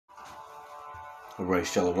Alright,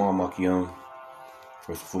 Shalom Makiam.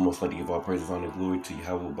 First and foremost, I'd like to give all praises, honor, and glory to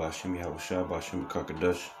Yahweh, Bashim, Yahweh Shah, Bashim,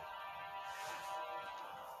 Kakadash.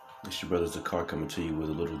 It's your brother Zakar coming to you with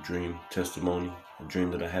a little dream testimony, a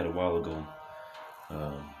dream that I had a while ago.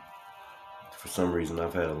 For some reason,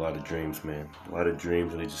 I've had a lot of dreams, man. A lot of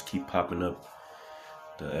dreams, and they just keep popping up.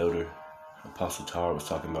 The elder, Apostle Tara, was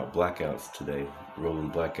talking about blackouts today,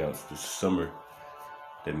 rolling blackouts this summer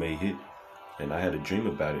that may hit. And I had a dream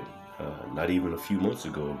about it, not even a few months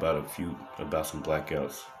ago, about some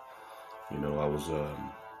blackouts. You know, I was,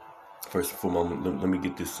 first and foremost, let me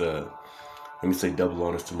get this, let me say double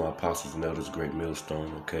honors to my apostles and elders, great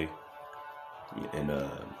millstone, okay? And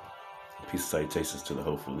peace and salutations to the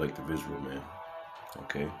hopeful elect of Israel, man,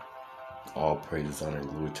 okay? All praises, honor, and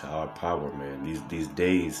glory to our power, man. These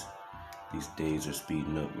days are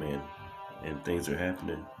speeding up, man, and things are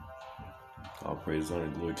happening. All praise, honor,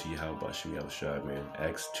 and glory to Yahweh, Bashim, Yahweh Shai, man.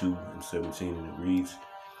 Acts 2:17, and it reads,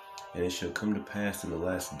 "And it shall come to pass in the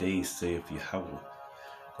last days, saith Yahweh,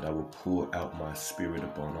 that I will pour out my spirit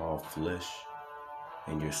upon all flesh,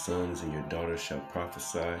 and your sons and your daughters shall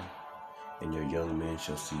prophesy, and your young men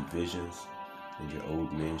shall see visions, and your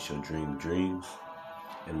old men shall dream dreams,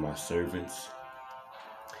 and my servants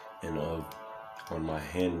and on my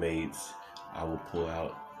handmaids I will pour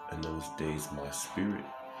out in those days my spirit,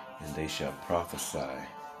 and they shall prophesy,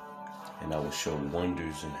 and I will show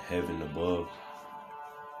wonders in heaven above,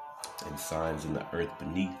 and signs in the earth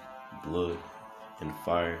beneath, blood and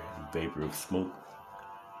fire and vapor of smoke.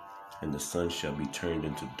 And the sun shall be turned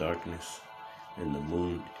into darkness, and the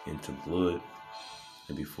moon into blood,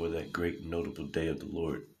 and before that great notable day of the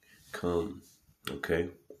Lord come."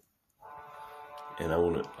 Okay? And I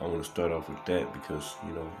wanna start off with that because,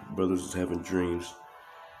 you know, brothers is having dreams.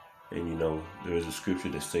 And you know, there is a scripture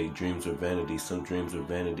that say dreams are vanity. Some dreams are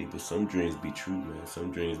vanity, but some dreams be true, man.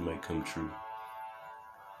 Some dreams might come true.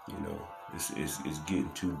 You know, it's getting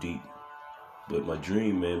too deep. But my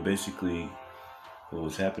dream, man, basically what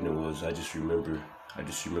was happening was I just remember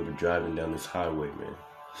driving down this highway, man.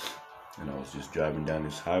 And I was just driving down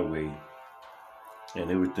this highway and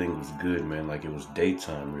everything was good, man. Like it was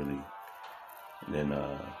daytime really. And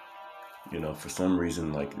then you know, for some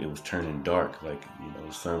reason, like, it was turning dark, like, you know,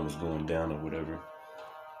 the sun was going down or whatever.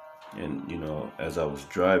 And, you know, as I was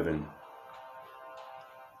driving,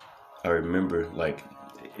 I remember, like,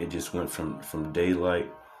 it just went from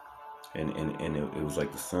daylight, and it was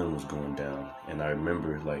like the sun was going down. And I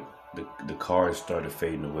remember, like, the cars started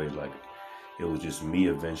fading away, like, it was just me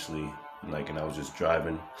eventually, like, and I was just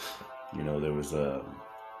driving. You know, there was,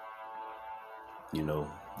 you know,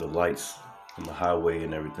 the lights on the highway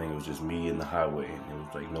and everything. It was just me and the highway, and it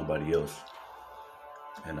was like nobody else.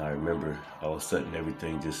 And I remember all of a sudden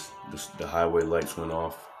everything just, the highway lights went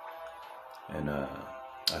off, and I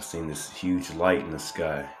seen this huge light in the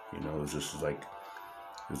sky. You know, it was just like,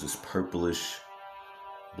 it was this purplish,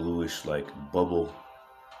 bluish, like bubble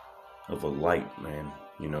of a light, man.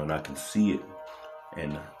 You know, and I can see it,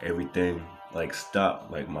 and everything like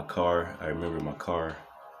stopped. Like my car, I remember my car,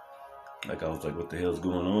 like I was like, what the hell's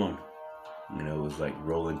going on? You know, it was like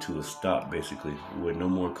rolling to a stop, basically. There were no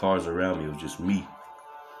more cars around me. It was just me.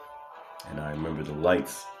 And I remember the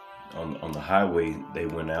lights on the highway, they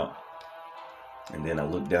went out. And then I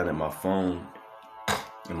looked down at my phone,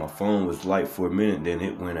 and my phone was light for a minute. Then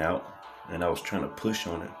it went out, and I was trying to push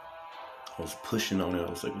on it. I was pushing on it. I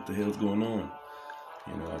was like, what the hell's going on?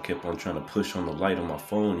 You know, I kept on trying to push on the light on my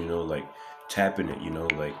phone, you know, like tapping it, you know,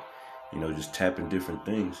 like, you know, just tapping different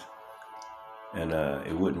things. And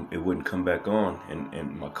it wouldn't come back on,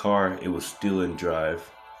 and my car, it was still in drive.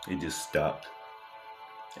 It just stopped,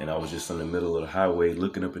 and I was just in the middle of the highway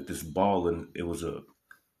looking up at this ball, and it was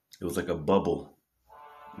like a bubble,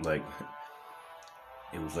 like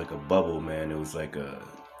it was like a bubble, man. It was like I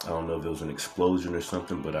don't know if it was an explosion or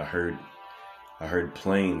something, but I heard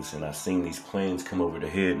planes, and I seen these planes come over the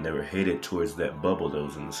head, and they were headed towards that bubble that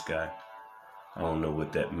was in the sky. I don't know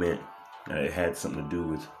what that meant. It had something to do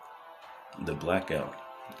with the blackout,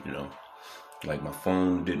 you know, like my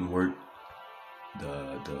phone didn't work.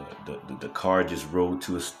 The car just rolled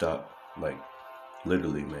to a stop, like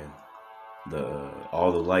literally, man.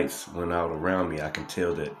 All the lights went out around me. I can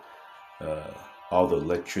tell that all the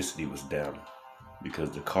electricity was down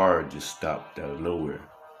because the car just stopped out of nowhere.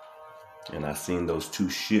 And I seen those two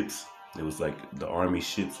ships. It was like the army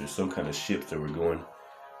ships or some kind of ships that were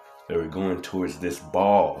going towards this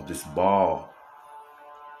ball.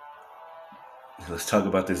 Let's talk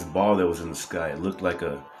about this ball that was in the sky. It looked like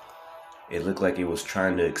it was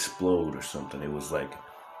trying to explode or something. It was like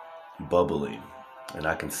bubbling, and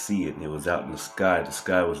I can see it, and it was out in the sky. The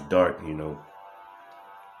sky was dark, you know,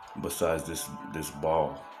 besides this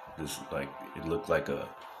ball. This, like, it looked like a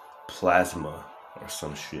plasma or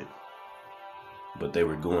some shit. But they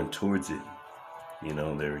were going towards it. You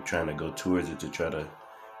know, they were trying to go towards it to try to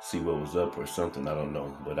see what was up or something. I don't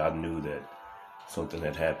know. But I knew that something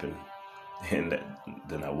had happened. And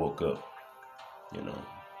then I woke up, you know.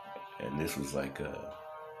 And this was like a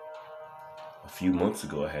few months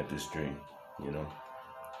ago I had this dream, you know.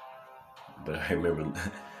 But I remember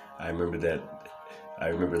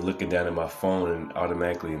looking down at my phone, and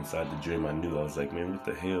automatically inside the dream I knew. I was like, man, what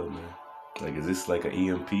the hell, man? Like, is this like an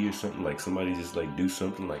EMP or something? Like somebody just like do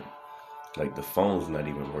something? Like the phone's not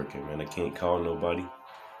even working, man. I can't call nobody.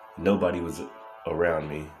 Nobody was around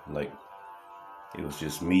me. Like, it was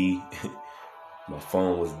just me. My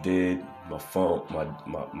phone was dead. My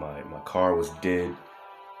car was dead.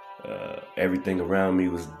 Everything around me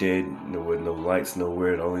was dead. There were no lights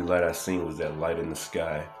nowhere. The only light I seen was that light in the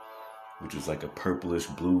sky, which was like a purplish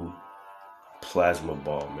blue plasma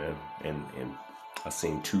ball, man. And I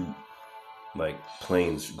seen two like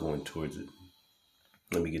planes going towards it.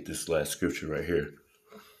 Let me get this last scripture right here.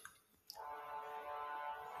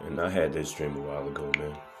 And I had this dream a while ago,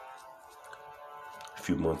 man. A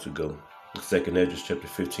few months ago. In 2nd Ezra chapter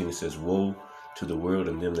 15, it says, woe to the world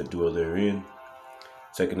and them that dwell therein.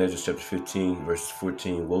 2nd Ezra chapter 15, verse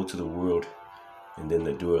 14, woe to the world and them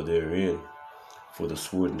that dwell therein. For the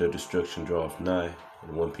sword and their destruction draweth nigh,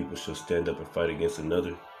 and one people shall stand up and fight against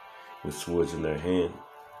another with swords in their hand.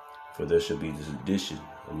 For there shall be sedition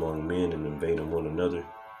among men, and invading one another.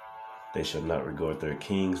 They shall not regard their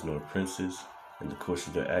kings nor princes, and the course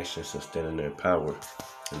of their actions shall stand in their power.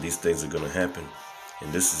 And these things are going to happen.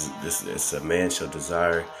 And this is a man shall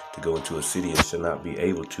desire to go into a city and shall not be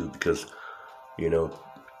able to, because, you know,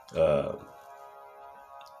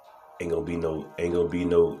 ain't gonna be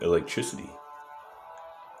no electricity.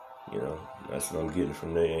 You know, that's what I'm getting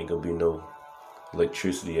from there. Ain't gonna be no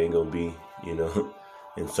electricity. Ain't gonna be, you know,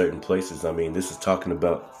 in certain places. I mean, this is talking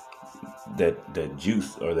about that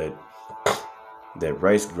juice, or that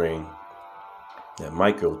rice grain, that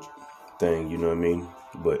micro thing. You know what I mean?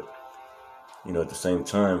 But, you know, at the same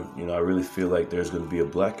time, you know, I really feel like there's gonna be a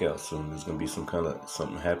blackout soon. There's gonna be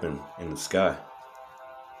something happen in the sky.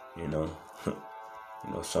 You know,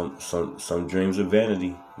 you know, some dreams are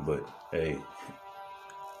vanity, but hey.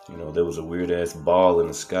 You know, there was a weird ass ball in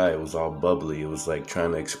the sky. It was all bubbly. It was like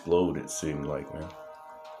trying to explode, it seemed like, man.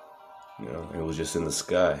 You know, it was just in the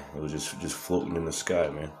sky. It was just floating in the sky,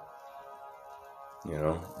 man. You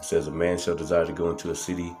know, it says a man shall desire to go into a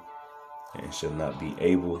city and shall not be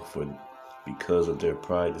able, for because of their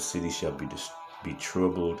pride the city shall be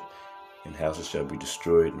troubled, and houses shall be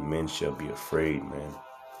destroyed, and men shall be afraid, man.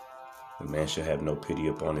 The man shall have no pity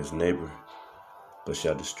upon his neighbor, but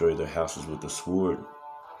shall destroy their houses with the sword,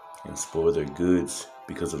 and spoil their goods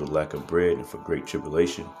because of the lack of bread and for great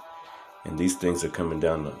tribulation. And these things are coming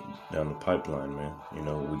down the pipeline, man. You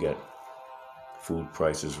know, we got food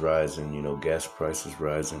prices rising, you know, gas prices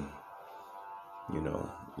rising, you know,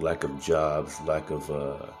 lack of jobs, lack of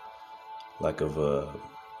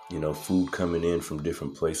you know, food coming in from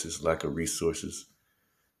different places, lack of resources.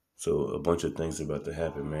 So a bunch of things about to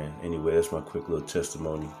happen, man. Anyway, that's my quick little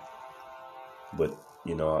testimony. But,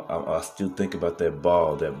 you know, I still think about that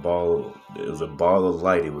ball. That ball, it was a ball of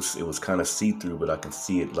light. It was kind of see-through, but I can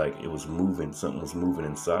see it like it was moving. Something was moving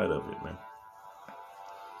inside of it, man.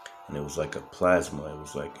 And it was like a plasma. It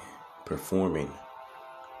was like performing.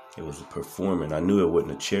 It was performing. I knew it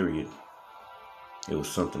wasn't a chariot. It was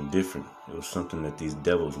something different. It was something that these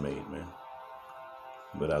devils made, man.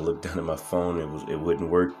 But I looked down at my phone. It wouldn't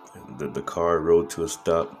work. The car rode to a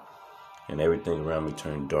stop, and everything around me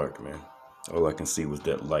turned dark, man. All I can see was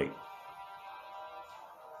that light.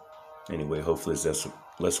 Anyway, hopefully this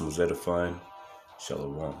lesson was edifying.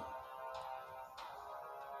 Shalom.